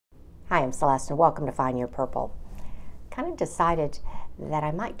Hi, I'm Celeste and welcome to Find Your Purple. Kind of decided that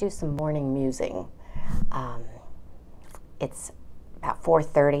I might do some morning musing. It's about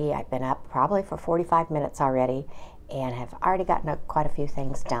 4:30. I've been up probably for 45 minutes already and have already gotten quite a few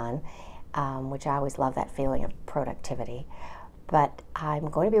things done, which I always love that feeling of productivity. But I'm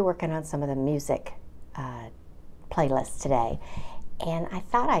going to be working on some of the music playlists today, and I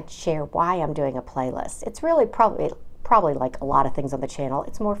thought I'd share why I'm doing a playlist. It's really probably like a lot of things on the channel.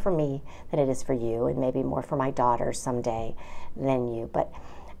 It's more for me than it is for you, and maybe more for my daughter someday than you. But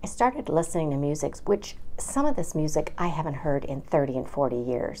I started listening to music, which some of this music I haven't heard in 30 and 40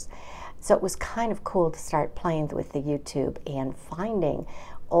 years. So it was kind of cool to start playing with the YouTube and finding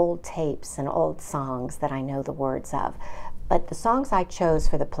old tapes and old songs that I know the words of. But the songs I chose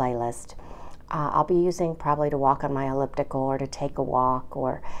for the playlist, I'll be using probably to walk on my elliptical or to take a walk,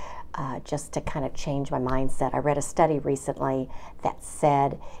 or just to kind of change my mindset. I read a study recently that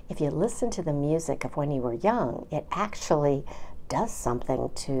said if you listen to the music of when you were young, it actually does something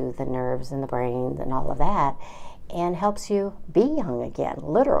to the nerves and the brain and all of that, and helps you be young again,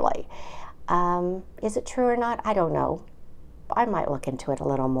 literally. Is it true or not? I don't know. I might look into it a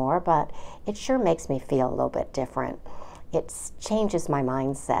little more, but it sure makes me feel a little bit different. It changes my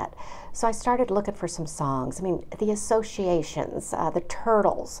mindset. So I started looking for some songs. I mean, the Associations, the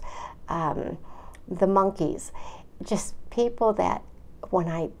Turtles, the Monkees, just people that when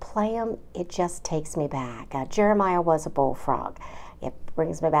I play them, it just takes me back. Jeremiah Was a Bullfrog. It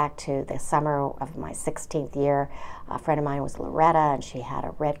brings me back to the summer of my 16th year. A friend of mine was Loretta, and she had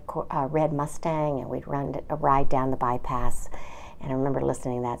a red Mustang, and we'd run a ride down the bypass. And I remember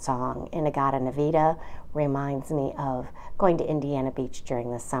listening to that song. In-A-Gadda-Da-Vida reminds me of going to Indiana Beach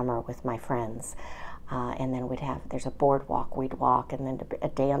during the summer with my friends. And then there's a boardwalk we'd walk, and then a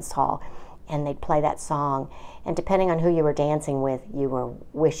dance hall. And they'd play that song. And depending on who you were dancing with, you were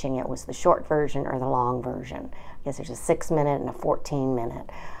wishing it was the short version or the long version. I guess there's a 6-minute and a 14-minute.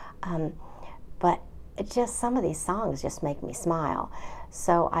 But some of these songs just make me smile.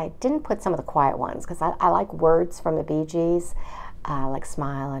 So I didn't put some of the quiet ones, because I like words from the Bee Gees. Like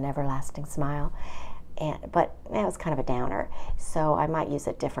Smile and Everlasting Smile, but that was kind of a downer, so I might use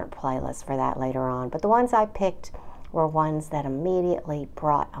a different playlist for that later on. But the ones I picked were ones that immediately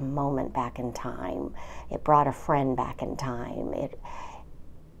brought a moment back in time. It brought a friend back in time. It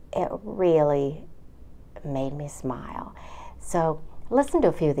really made me smile. So listen to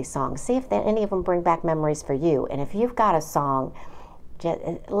a few of these songs, see if any of them bring back memories for you, and if you've got a song, just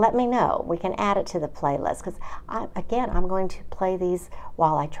let me know. We can add it to the playlist, because again, I'm going to play these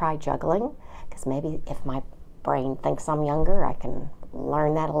while I try juggling, because maybe if my brain thinks I'm younger, I can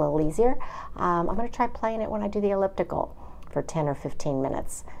learn that a little easier. I'm going to try playing it when I do the elliptical for 10 or 15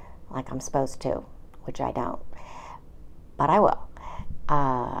 minutes like I'm supposed to, which I don't, but I will,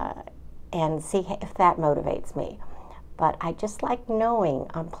 and see if that motivates me. But I just like knowing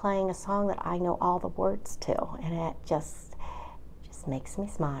I'm playing a song that I know all the words to, and it just makes me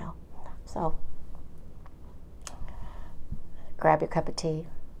smile. So grab your cup of tea,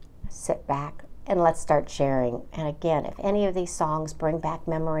 sit back, and let's start sharing. And again, if any of these songs bring back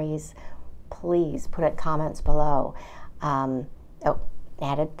memories, please put it in comments below.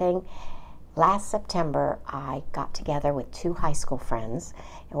 Added thing, last September I got together with 2 high school friends,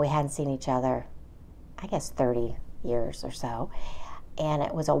 and we hadn't seen each other, I guess, 30 years or so. And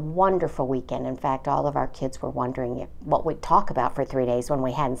it was a wonderful weekend. In fact, all of our kids were wondering what we'd talk about for 3 days when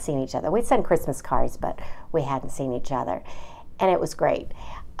we hadn't seen each other. We'd send Christmas cards, but we hadn't seen each other. And it was great.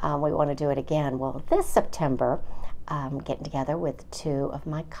 We want to do it again. Well, this September, getting together with 2 of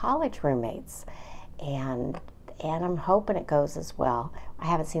my college roommates. And I'm hoping it goes as well. I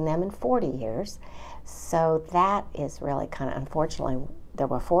haven't seen them in 40 years. So that is really kind of, unfortunately, there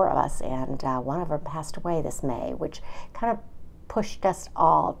were 4 of us, and one of them passed away this May, which kind of pushed us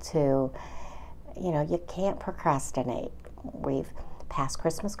all to, you can't procrastinate. We've passed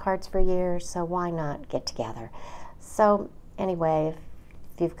Christmas cards for years, so why not get together? So anyway,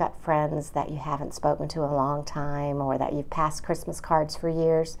 if you've got friends that you haven't spoken to in a long time, or that you've passed Christmas cards for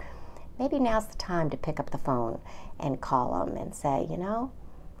years, maybe now's the time to pick up the phone and call them and say, you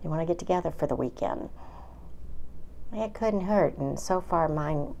want to get together for the weekend. It couldn't hurt, and so far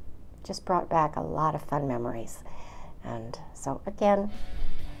mine just brought back a lot of fun memories. And so again,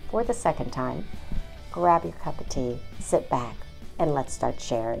 for the second time, grab your cup of tea, sit back, and let's start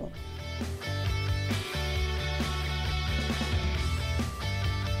sharing.